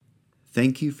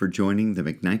Thank you for joining the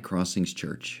McKnight Crossings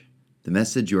Church. The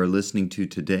message you are listening to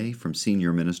today from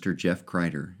Senior Minister Jeff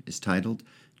Kreider is titled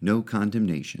No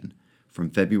Condemnation, from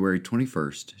February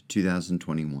 21st,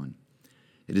 2021.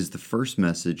 It is the first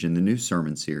message in the new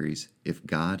sermon series, If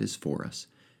God is For Us,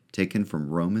 taken from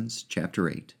Romans chapter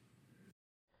 8.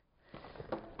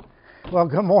 Well,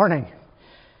 good morning.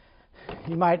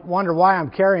 You might wonder why I'm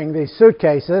carrying these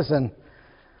suitcases and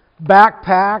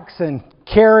backpacks and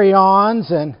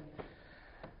carry-ons and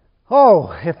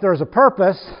if there's a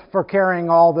purpose for carrying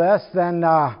all this, then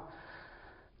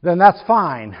that's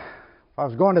fine. If I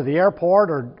was going to the airport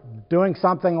or doing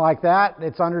something like that,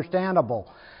 it's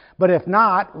understandable. But if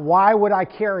not, why would I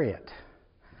carry it?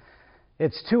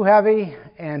 It's too heavy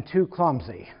and too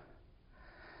clumsy.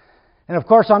 And of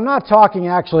course, I'm not talking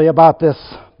actually about this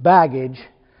baggage.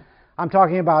 I'm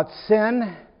talking about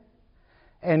sin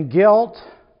and guilt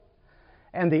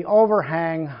and the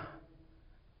overhang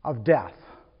of death.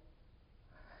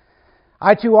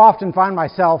 I too often find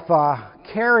myself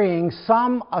carrying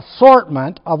some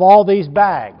assortment of all these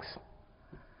bags.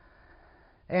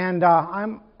 And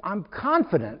I'm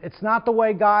confident it's not the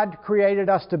way God created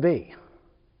us to be.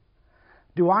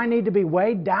 Do I need to be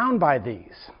weighed down by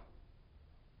these?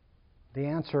 The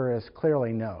answer is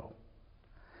clearly no.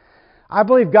 I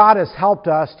believe God has helped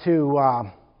us to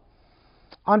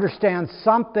understand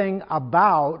something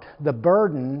about the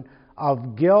burden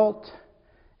of guilt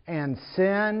and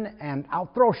sin, and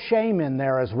I'll throw shame in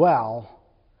there as well,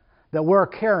 that we're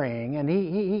carrying, and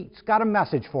He's got a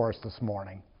message for us this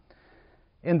morning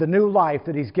in the new life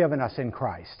that He's given us in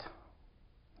Christ.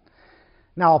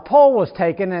 Now, a poll was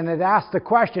taken, and it asked the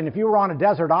question, if you were on a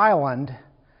desert island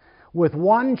with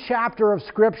one chapter of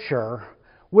Scripture,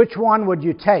 which one would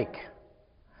you take?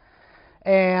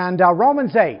 And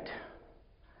Romans 8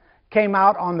 came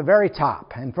out on the very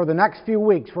top, and for the next few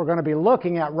weeks, we're going to be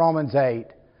looking at Romans 8,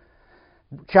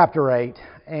 chapter 8,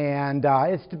 and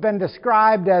it's been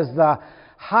described as the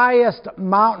highest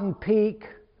mountain peak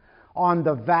on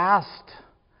the vast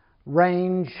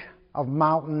range of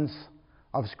mountains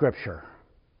of Scripture.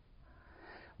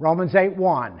 Romans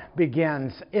 8:1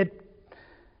 begins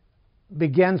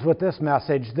with this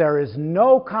message, there is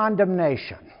no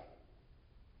condemnation.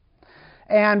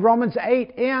 And Romans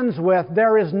 8 ends with,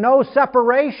 there is no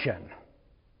separation.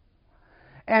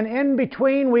 And in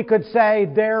between, we could say,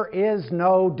 there is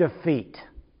no defeat.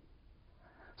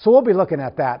 So we'll be looking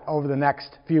at that over the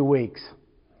next few weeks.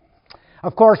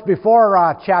 Of course, before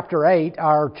chapter 8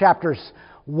 are chapters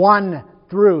 1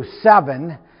 through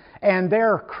 7, and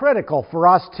they're critical for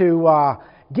us to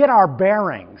get our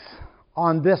bearings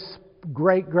on this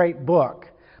great book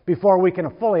before we can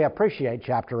fully appreciate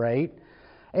chapter 8.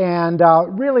 And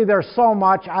really, there's so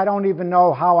much, I don't even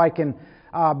know how I can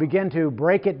begin to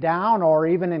break it down or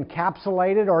even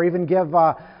encapsulate it or even give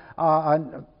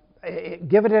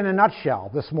it in a nutshell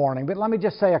this morning. But let me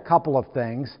just say a couple of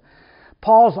things.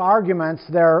 Paul's arguments,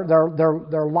 they're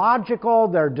logical,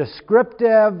 they're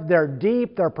descriptive, they're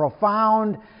deep, they're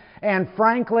profound. And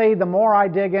frankly, the more I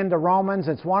dig into Romans,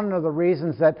 it's one of the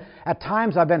reasons that at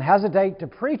times I've been hesitant to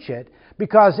preach it,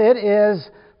 because it is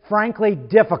frankly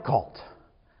difficult.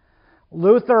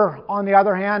 Luther, on the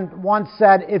other hand, once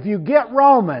said, if you get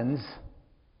Romans,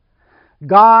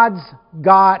 God's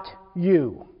got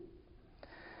you.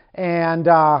 And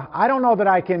I don't know that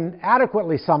I can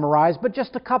adequately summarize, but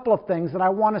just a couple of things that I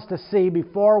want us to see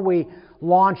before we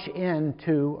launch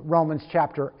into Romans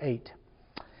chapter 8.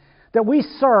 That we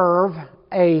serve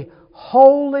a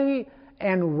holy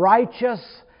and righteous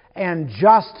and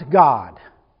just God.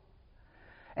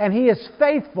 And He is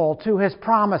faithful to His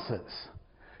promises,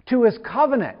 to His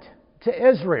covenant to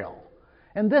Israel.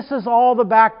 And this is all the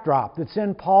backdrop that's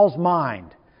in Paul's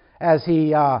mind as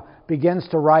he begins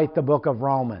to write the book of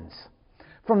Romans.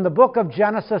 From the book of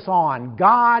Genesis on,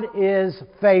 God is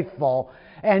faithful,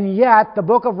 and yet the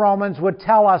book of Romans would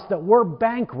tell us that we're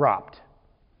bankrupt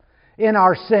in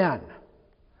our sin,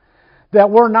 that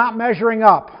we're not measuring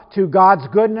up to God's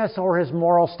goodness or His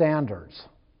moral standards.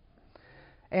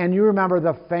 And you remember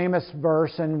the famous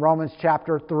verse in Romans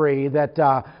chapter 3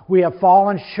 that we have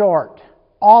fallen short,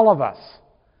 all of us,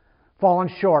 fallen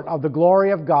short of the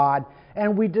glory of God,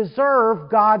 and we deserve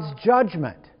God's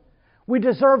judgment. We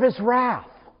deserve His wrath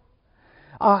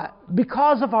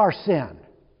because of our sin.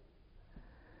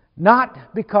 Not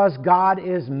because God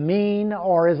is mean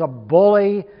or is a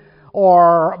bully,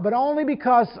 but only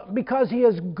because He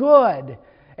is good,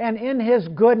 and in His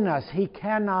goodness He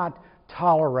cannot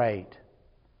tolerate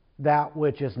that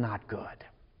which is not good.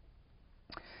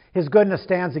 His goodness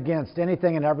stands against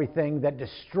anything and everything that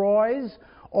destroys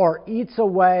or eats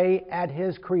away at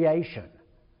His creation,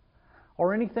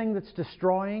 or anything that's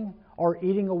destroying or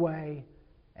eating away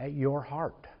at your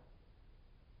heart.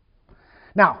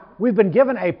 Now, we've been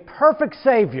given a perfect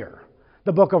Savior,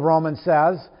 the book of Romans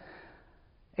says.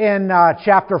 In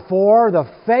chapter 4,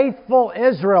 the faithful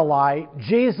Israelite,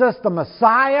 Jesus, the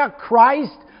Messiah,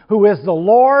 Christ, who is the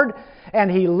Lord,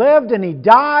 and He lived and He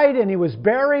died and He was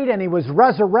buried and He was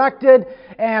resurrected,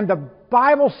 and the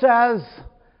Bible says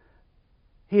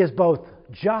He is both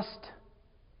just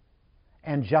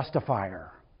and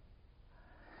justifier.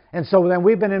 And so then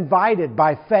we've been invited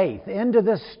by faith into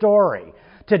this story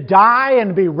to die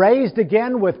and be raised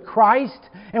again with Christ,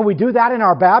 and we do that in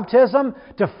our baptism,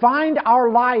 to find our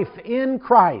life in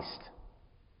Christ.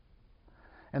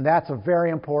 And that's a very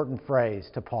important phrase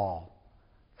to Paul.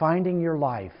 Finding your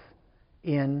life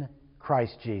in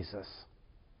Christ Jesus.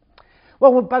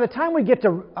 Well, by the time we get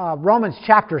to Romans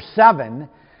chapter 7,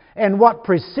 and what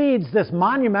precedes this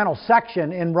monumental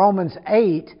section in Romans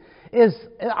 8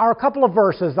 are a couple of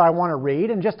verses that I want to read,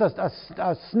 and just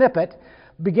a snippet,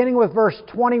 beginning with verse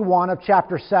 21 of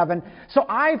chapter 7. So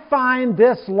I find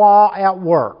this law at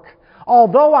work.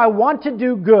 Although I want to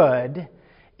do good,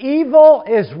 evil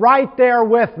is right there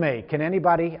with me. Can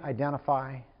anybody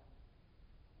identify?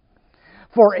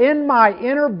 For in my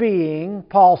inner being,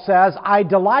 Paul says, I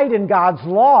delight in God's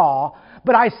law,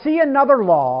 but I see another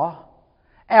law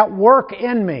at work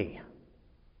in me.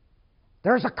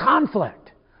 There's a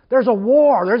conflict. There's a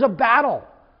war. There's a battle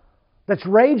that's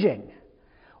raging.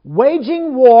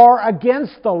 Waging war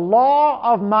against the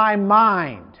law of my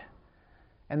mind.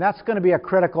 And that's going to be a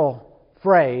critical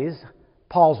phrase,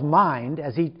 Paul's mind,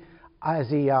 as he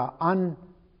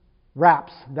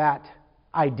unwraps that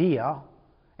idea.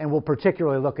 And we'll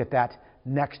particularly look at that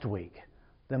next week,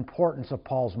 the importance of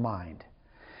Paul's mind.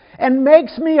 And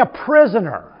makes me a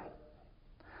prisoner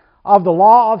of the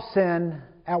law of sin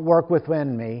at work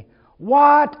within me.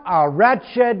 What a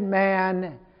wretched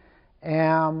man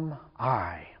am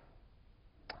I.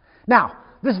 Now,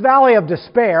 this valley of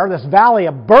despair, this valley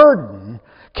of burden,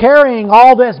 carrying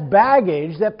all this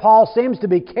baggage that Paul seems to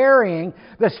be carrying,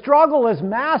 the struggle is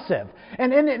massive.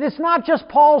 And it's not just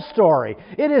Paul's story.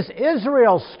 It is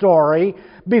Israel's story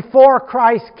before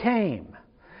Christ came.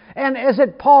 And is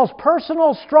it Paul's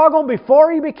personal struggle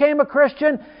before he became a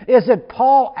Christian? Is it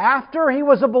Paul after he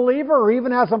was a believer, or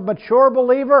even as a mature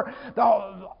believer?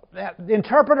 The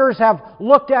interpreters have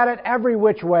looked at it every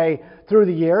which way through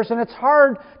the years, and it's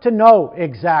hard to know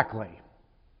exactly.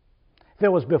 If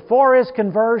it was before his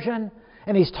conversion,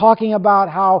 and he's talking about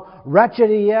how wretched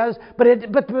he is, but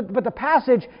the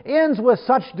passage ends with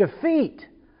such defeat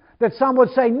that some would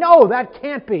say, no, that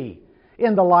can't be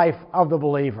in the life of the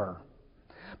believer.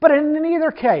 But in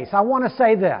either case, I want to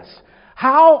say this.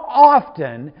 How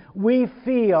often we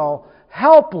feel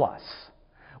helpless.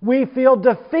 We feel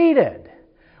defeated.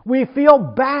 We feel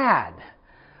bad.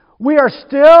 We are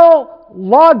still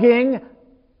lugging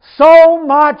so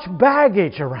much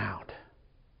baggage around.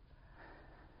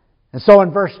 And so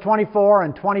in verse 24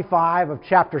 and 25 of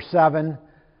chapter 7,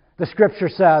 the Scripture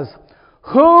says,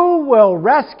 Who will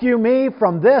rescue me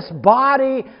from this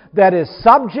body that is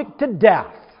subject to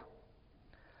death?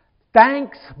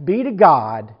 Thanks be to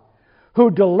God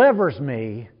who delivers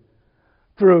me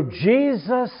through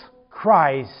Jesus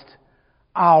Christ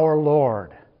our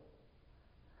Lord.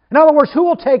 In other words, who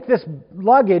will take this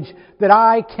luggage that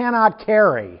I cannot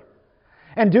carry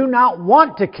and do not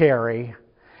want to carry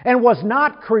and was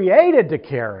not created to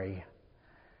carry?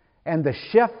 And the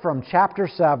shift from chapter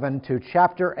 7 to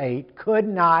chapter 8 could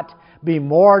not be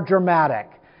more dramatic.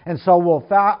 And so we'll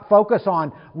focus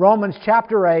on Romans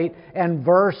chapter 8 and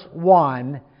verse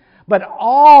 1. But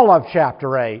all of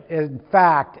chapter 8, in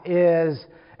fact, is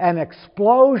an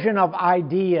explosion of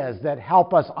ideas that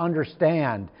help us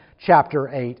understand chapter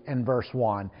 8 and verse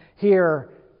 1. Here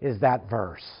is that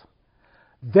verse.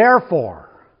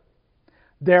 Therefore,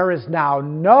 there is now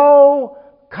no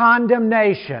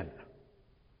condemnation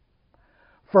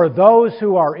for those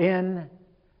who are in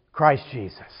Christ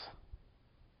Jesus.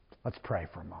 Let's pray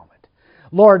for a moment.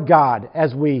 Lord God,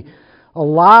 as we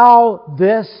allow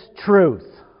this truth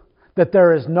that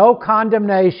there is no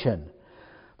condemnation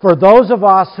for those of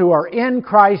us who are in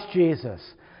Christ Jesus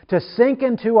to sink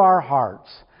into our hearts,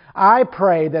 I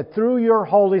pray that through your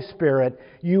Holy Spirit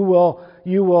you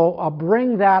will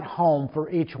bring that home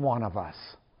for each one of us,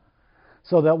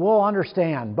 so that we'll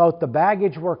understand both the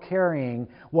baggage we're carrying,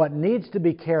 what needs to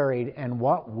be carried, and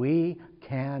what we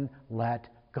can let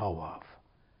go of.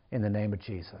 In the name of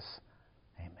Jesus,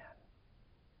 amen.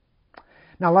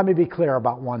 Now let me be clear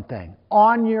about one thing.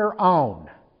 On your own,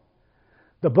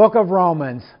 the book of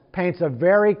Romans paints a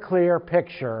very clear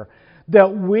picture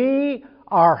that we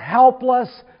are helpless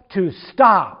to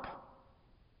stop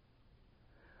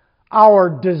our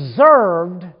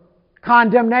deserved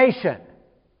condemnation.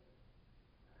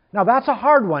 Now that's a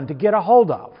hard one to get a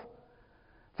hold of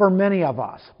for many of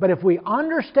us. But if we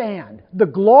understand the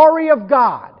glory of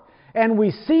God, and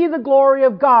we see the glory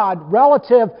of God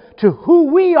relative to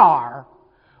who we are,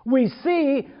 we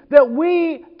see that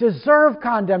we deserve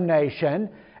condemnation,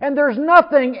 and there's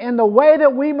nothing in the way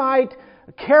that we might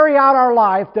carry out our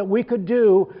life that we could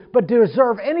do but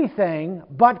deserve anything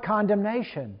but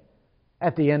condemnation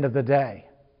at the end of the day.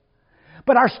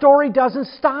 But our story doesn't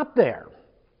stop there.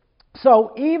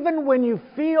 So even when you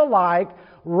feel like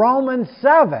Romans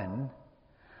 7,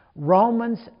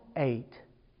 Romans 8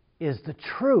 is the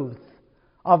truth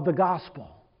of the gospel.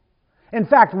 In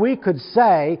fact, we could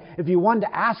say, if you wanted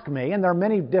to ask me, and there are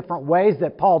many different ways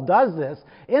that Paul does this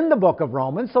in the book of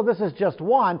Romans, so this is just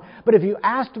one, but if you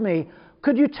asked me,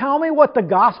 could you tell me what the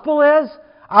gospel is?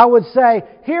 I would say,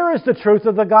 here is the truth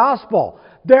of the gospel.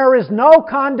 There is no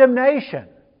condemnation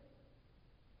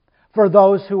for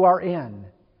those who are in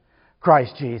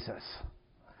Christ Jesus.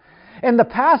 And the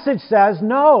passage says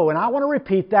no, and I want to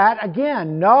repeat that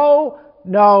again. No,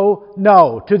 no,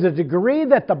 no. To the degree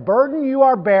that the burden you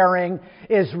are bearing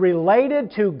is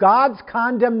related to God's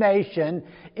condemnation,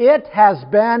 it has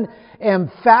been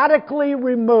emphatically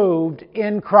removed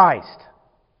in Christ.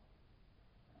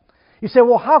 You say,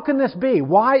 well, how can this be?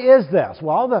 Why is this?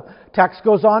 Well, the text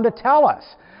goes on to tell us.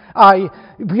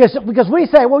 Because we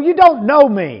say, well, you don't know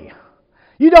me.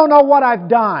 You don't know what I've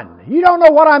done. You don't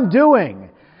know what I'm doing.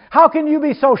 How can you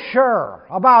be so sure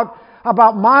about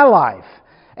my life?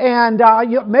 And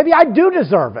maybe I do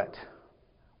deserve it.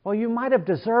 Well, you might have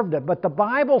deserved it, but the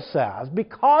Bible says,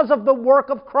 because of the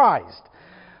work of Christ,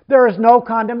 there is no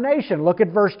condemnation. Look at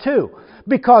verse 2.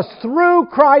 Because through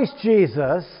Christ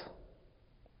Jesus,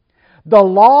 the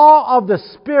law of the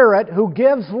Spirit who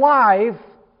gives life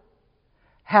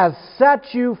has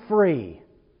set you free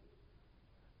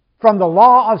from the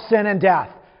law of sin and death.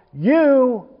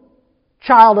 You,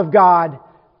 child of God,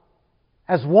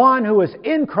 as one who is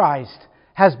in Christ,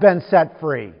 has been set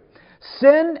free.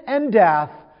 Sin and death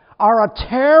are a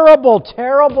terrible,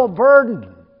 terrible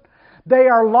burden. They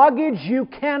are luggage you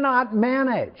cannot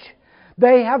manage.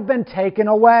 They have been taken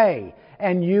away,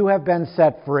 and you have been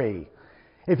set free.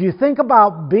 If you think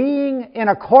about being in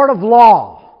a court of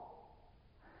law,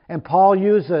 and Paul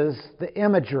uses the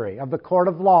imagery of the court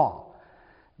of law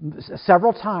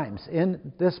several times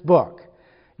in this book,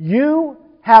 you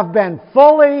have been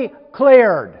fully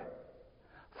cleared,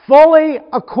 fully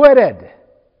acquitted,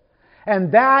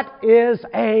 and that is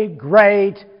a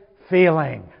great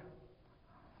feeling.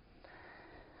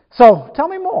 So, tell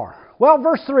me more. Well,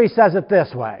 verse 3 says it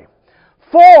this way.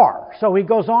 For, so he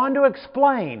goes on to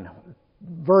explain.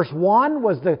 Verse 1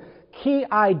 was the key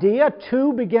idea.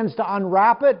 2 begins to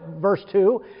unwrap it, verse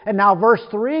 2. And now verse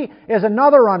 3 is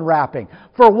another unwrapping.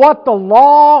 For what the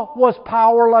law was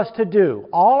powerless to do,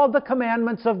 all of the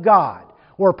commandments of God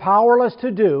were powerless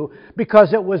to do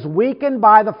because it was weakened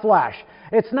by the flesh.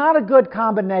 It's not a good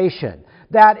combination.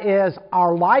 That is,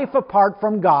 our life apart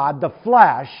from God, the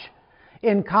flesh,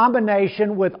 in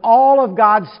combination with all of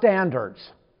God's standards,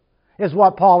 is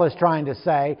what Paul is trying to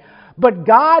say. But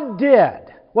God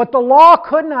did what the law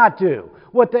could not do,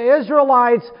 what the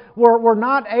Israelites were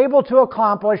not able to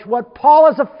accomplish, what Paul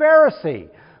as a Pharisee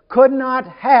could not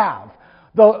have.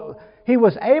 Though he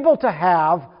was able to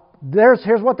have,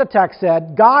 here's what the text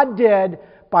said, God did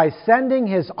by sending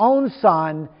His own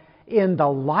Son in the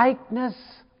likeness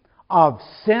of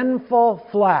sinful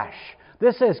flesh.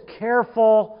 This is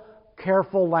careful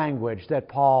language that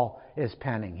Paul is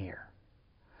penning here.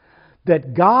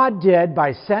 That God did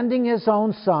by sending His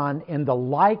own Son in the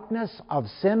likeness of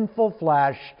sinful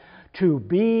flesh to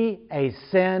be a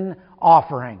sin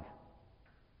offering.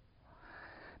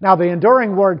 Now, the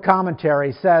Enduring Word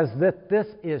Commentary says that this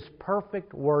is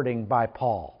perfect wording by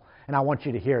Paul. And I want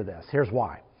you to hear this. Here's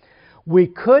why. We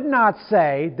could not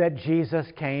say that Jesus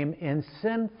came in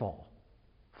sinful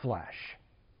flesh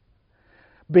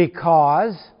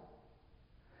because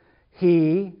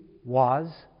He was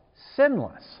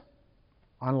sinless,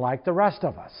 unlike the rest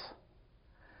of us.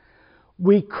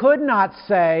 We could not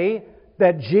say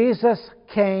that Jesus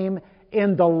came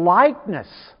in the likeness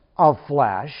of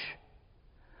flesh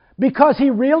because He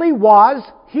really was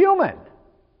human,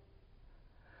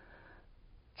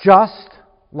 just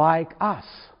like us,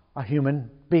 a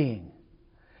human being.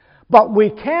 But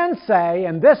we can say,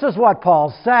 and this is what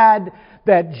Paul said,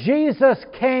 that Jesus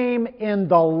came in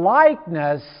the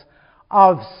likeness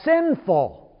of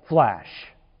sinful flesh.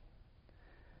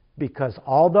 Because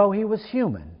although He was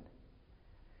human,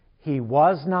 He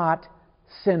was not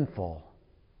sinful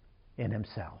in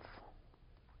himself.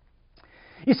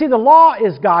 You see, the law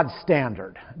is God's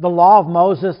standard. The law of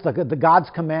Moses, the God's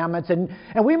commandments. And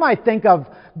we might think of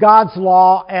God's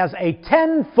law as a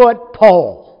 10-foot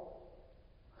pole.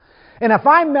 And if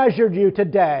I measured you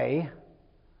today,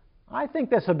 I think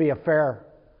this would be a fair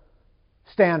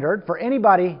standard for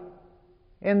anybody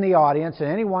in the audience and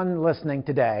anyone listening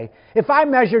today. If I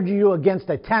measured you against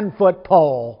a 10-foot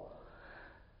pole,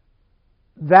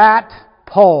 that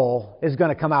pole is going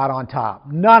to come out on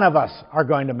top. None of us are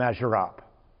going to measure up.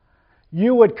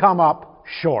 You would come up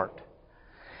short.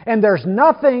 And there's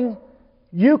nothing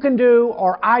you can do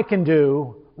or I can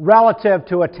do relative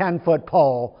to a 10-foot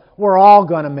pole. We're all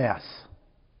going to miss.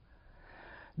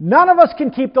 None of us can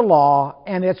keep the law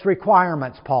and its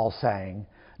requirements, Paul's saying.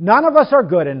 None of us are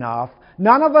good enough.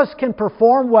 None of us can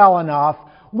perform well enough.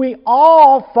 We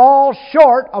all fall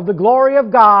short of the glory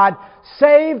of God,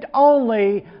 saved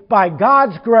only by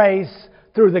God's grace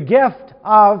through the gift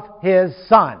of His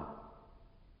Son.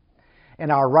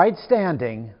 And our right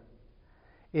standing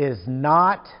is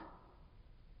not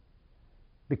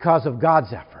because of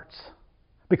God's efforts,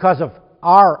 because of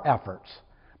our efforts,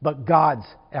 but God's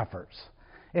efforts.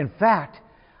 In fact,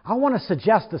 I want to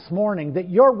suggest this morning that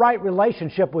your right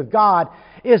relationship with God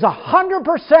is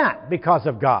 100% because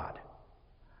of God.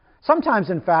 Sometimes,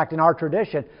 in fact, in our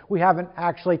tradition, we haven't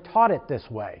actually taught it this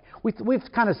way. We've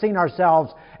kind of seen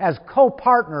ourselves as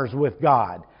co-partners with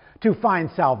God to find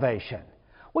salvation.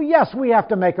 Well, yes, we have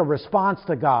to make a response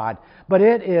to God, but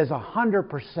it is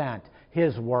 100%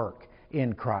 His work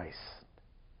in Christ.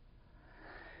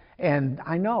 And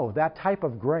I know that type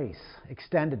of grace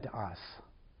extended to us,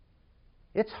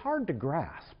 it's hard to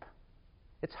grasp.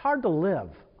 It's hard to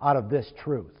live out of this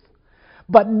truth.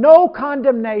 But no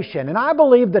condemnation. And I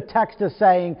believe the text is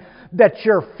saying that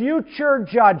your future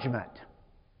judgment,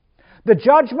 the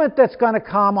judgment that's going to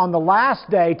come on the last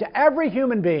day to every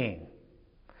human being,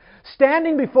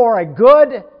 standing before a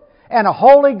good and a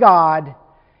holy God,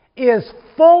 is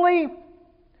fully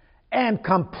and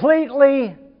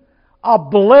completely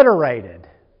obliterated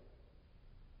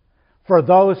for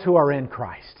those who are in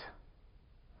Christ.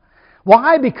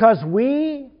 Why? Because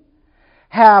we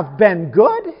have been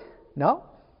good? No.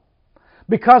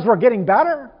 Because we're getting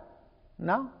better?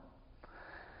 No.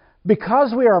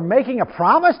 Because we are making a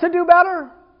promise to do better?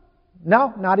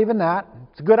 No, not even that.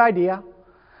 It's a good idea.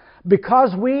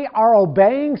 Because we are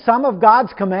obeying some of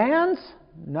God's commands?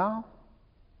 No.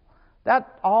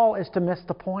 That all is to miss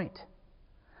the point.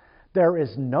 There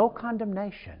is no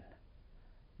condemnation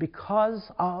because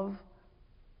of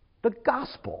the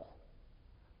gospel.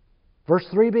 Verse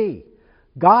 3b,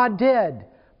 God did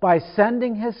by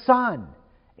sending His Son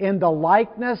in the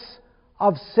likeness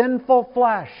of sinful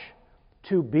flesh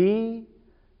to be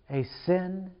a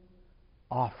sin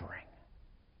offering.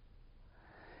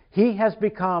 He has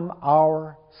become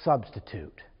our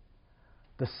substitute,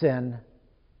 the sin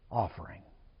offering.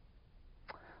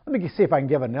 Let me see if I can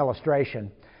give an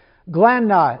illustration. Glenn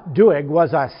Duig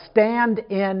was a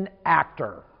stand-in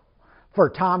actor for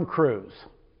Tom Cruise.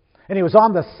 And he was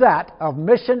on the set of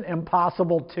Mission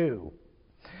Impossible 2.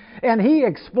 And he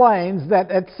explains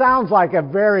that it sounds like a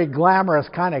very glamorous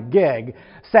kind of gig,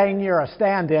 saying you're a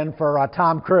stand-in for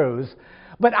Tom Cruise.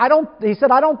 But he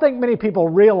said, I don't think many people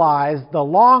realize the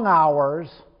long hours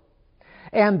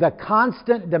and the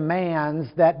constant demands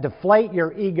that deflate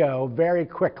your ego very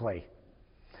quickly.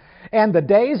 And the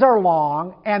days are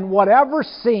long, and whatever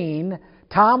scene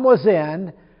Tom was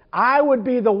in, I would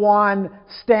be the one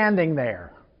standing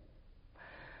there,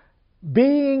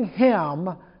 being him,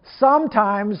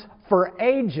 sometimes for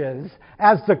ages,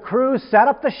 as the crew set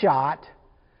up the shot,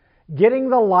 getting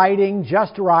the lighting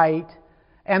just right,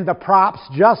 and the props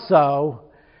just so,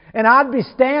 and I'd be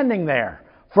standing there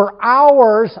for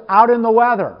hours out in the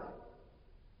weather,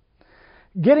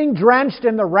 getting drenched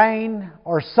in the rain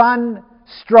or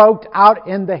sun-stroked out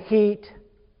in the heat,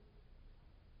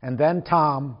 and then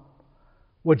Tom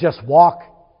would just walk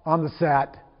on the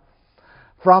set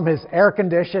from his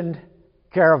air-conditioned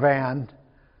caravan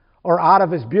or out of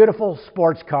his beautiful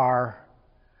sports car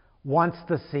once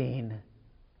the scene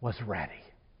was ready.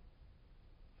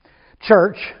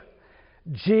 Church,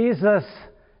 Jesus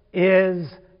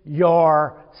is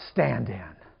your stand-in.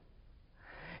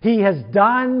 He has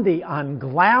done the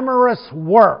unglamorous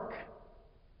work,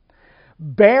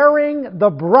 bearing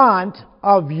the brunt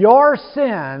of your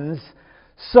sins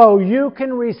so you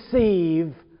can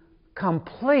receive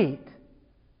complete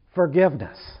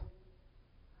forgiveness.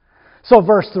 So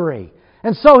verse 3,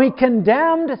 and so He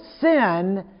condemned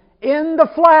sin in the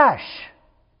flesh.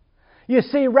 You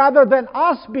see, rather than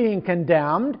us being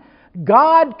condemned,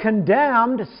 God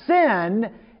condemned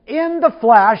sin in the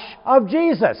flesh of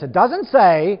Jesus. It doesn't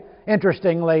say,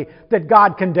 interestingly, that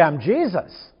God condemned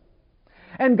Jesus.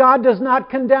 And God does not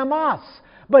condemn us,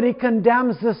 but He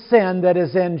condemns the sin that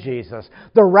is in Jesus.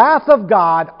 The wrath of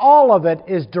God, all of it,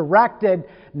 is directed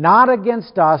not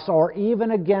against us or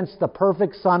even against the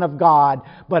perfect Son of God,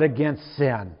 but against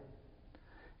sin.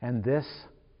 And this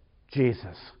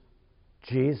Jesus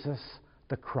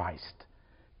the Christ,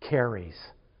 carries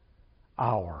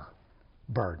our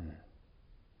burden.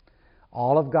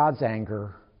 All of God's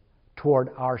anger toward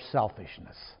our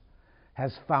selfishness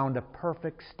has found a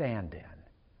perfect stand-in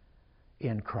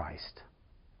in Christ.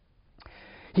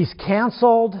 He's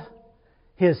canceled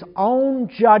His own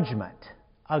judgment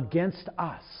against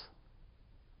us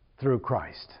through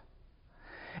Christ.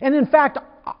 And in fact,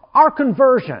 our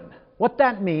conversion, what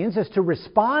that means is to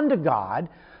respond to God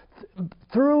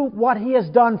through what He has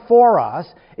done for us,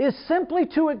 is simply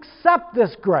to accept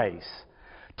this grace,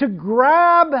 to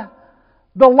grab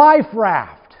the life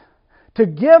raft, to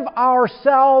give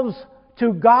ourselves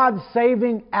to God's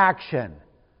saving action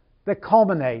that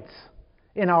culminates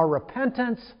in our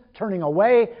repentance, turning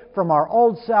away from our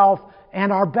old self,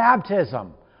 and our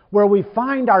baptism, where we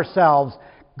find ourselves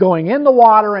going in the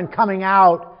water and coming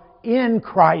out in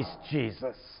Christ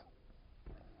Jesus.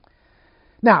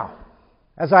 Now,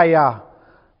 as I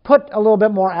put a little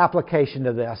bit more application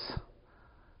to this,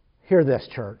 hear this,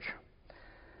 church.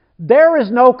 There is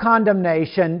no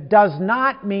condemnation does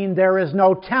not mean there is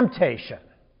no temptation.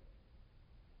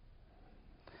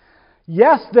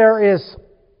 Yes, there is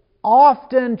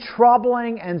often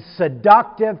troubling and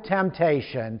seductive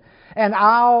temptation, and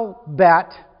I'll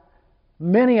bet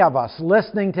many of us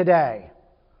listening today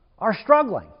are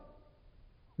struggling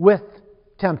with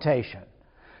temptation.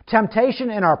 Temptation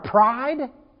in our pride,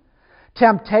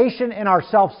 temptation in our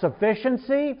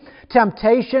self-sufficiency,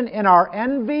 temptation in our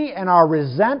envy and our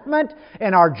resentment,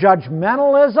 in our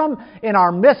judgmentalism, in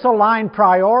our misaligned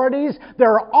priorities.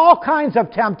 There are all kinds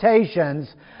of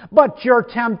temptations, but your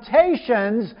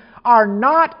temptations are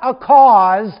not a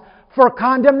cause for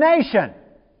condemnation.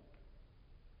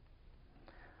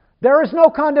 There is no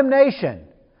condemnation.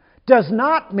 Does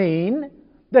not mean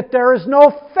that there is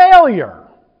no failure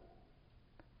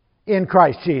in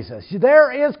Christ Jesus.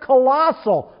 There is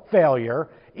colossal failure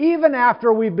even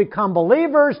after we've become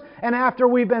believers and after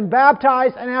we've been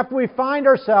baptized and after we find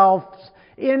ourselves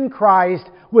in Christ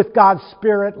with God's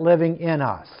Spirit living in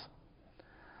us.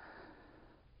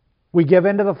 We give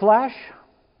into the flesh.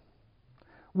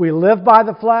 We live by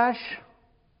the flesh.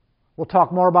 We'll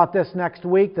talk more about this next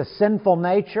week. The sinful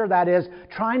nature, that is,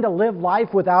 trying to live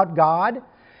life without God.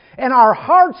 And our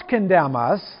hearts condemn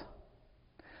us.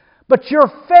 But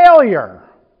your failure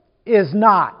is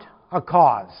not a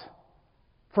cause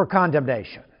for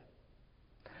condemnation.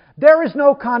 There is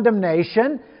no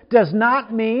condemnation does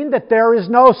not mean that there is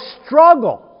no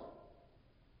struggle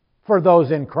for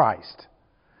those in Christ.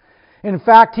 In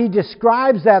fact, he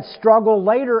describes that struggle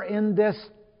later in this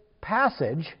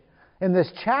passage, in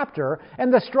this chapter,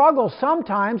 and the struggle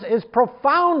sometimes is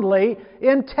profoundly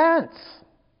intense.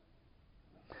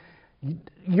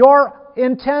 Your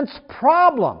intense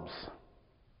problems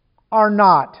are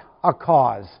not a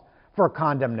cause for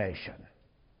condemnation.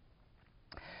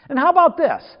 And how about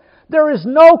this? There is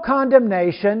no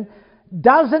condemnation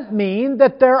doesn't mean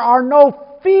that there are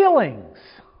no feelings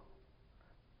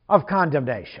of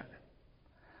condemnation.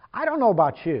 I don't know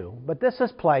about you, but this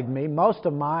has plagued me most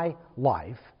of my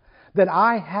life, that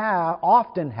I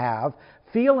often have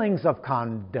feelings of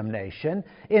condemnation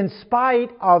in spite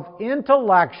of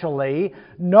intellectually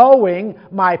knowing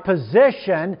my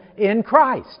position in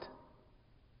Christ.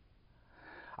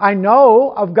 I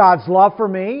know of God's love for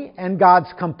me and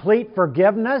God's complete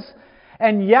forgiveness,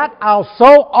 and yet I'll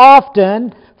so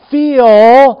often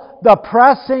feel the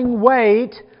pressing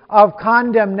weight of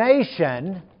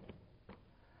condemnation.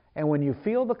 And when you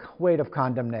feel the weight of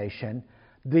condemnation,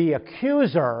 the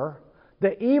accuser,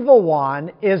 the evil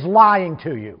one, is lying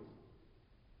to you.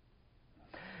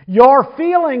 Your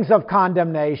feelings of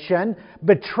condemnation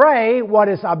betray what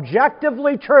is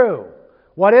objectively true.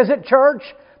 What is it, church?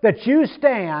 That you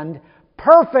stand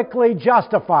perfectly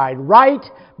justified right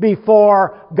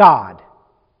before God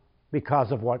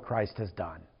because of what Christ has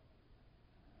done.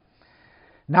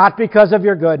 Not because of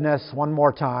your goodness, one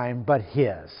more time, but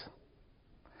His.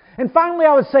 And finally,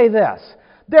 I would say this.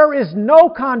 There is no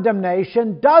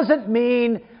condemnation doesn't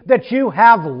mean that you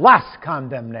have less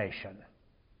condemnation.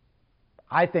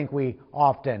 I think we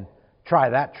often try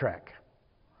that trick.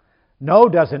 No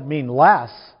doesn't mean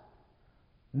less.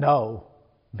 No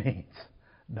means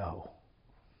no.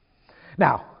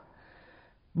 Now,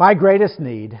 my greatest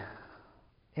need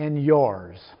and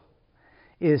yours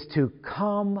is to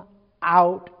come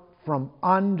out from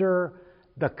under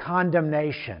the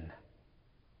condemnation.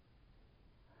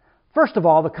 First of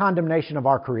all, the condemnation of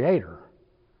our Creator.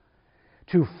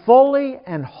 To fully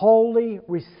and wholly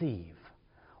receive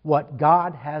what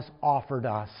God has offered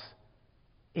us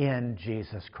in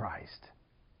Jesus Christ.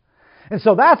 And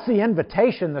so that's the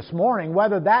invitation this morning,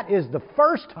 whether that is the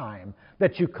first time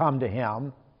that you come to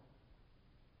Him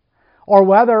or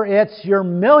whether it's your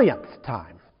millionth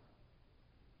time.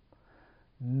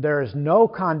 There is no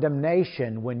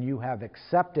condemnation when you have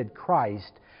accepted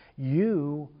Christ.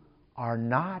 You are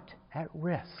not at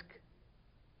risk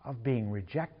of being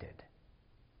rejected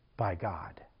by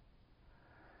God.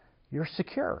 You're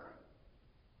secure.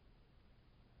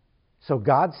 So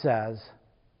God says,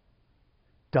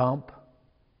 dump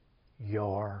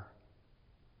your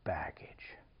baggage.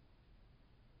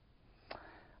 I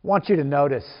want you to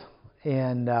notice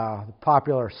in the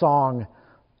popular song,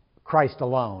 Christ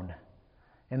Alone,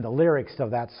 in the lyrics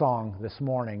of that song this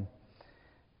morning,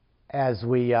 as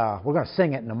we're going to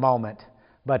sing it in a moment,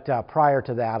 but prior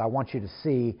to that, I want you to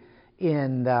see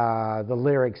in the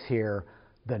lyrics here,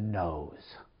 the nose.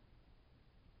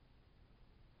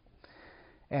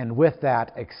 And with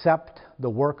that, accept the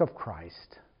work of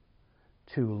Christ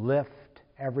to lift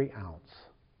every ounce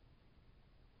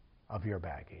of your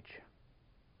baggage.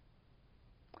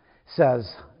 It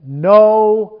says,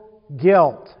 no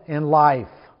guilt in life,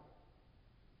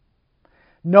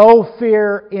 no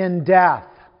fear in death.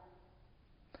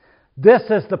 This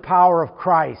is the power of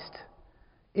Christ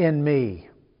in me.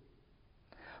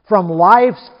 From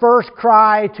life's first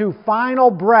cry to final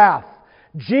breath,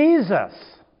 Jesus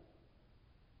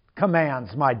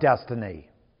commands my destiny.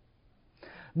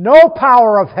 No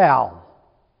power of hell,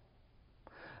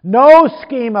 no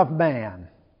scheme of man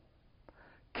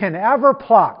can ever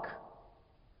pluck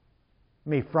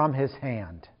me from His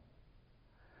hand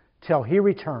till He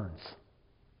returns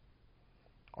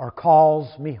or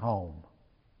calls me home.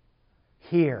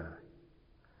 Here,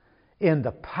 in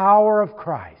the power of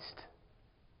Christ,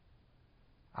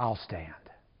 I'll stand.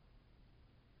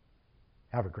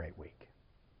 Have a great week.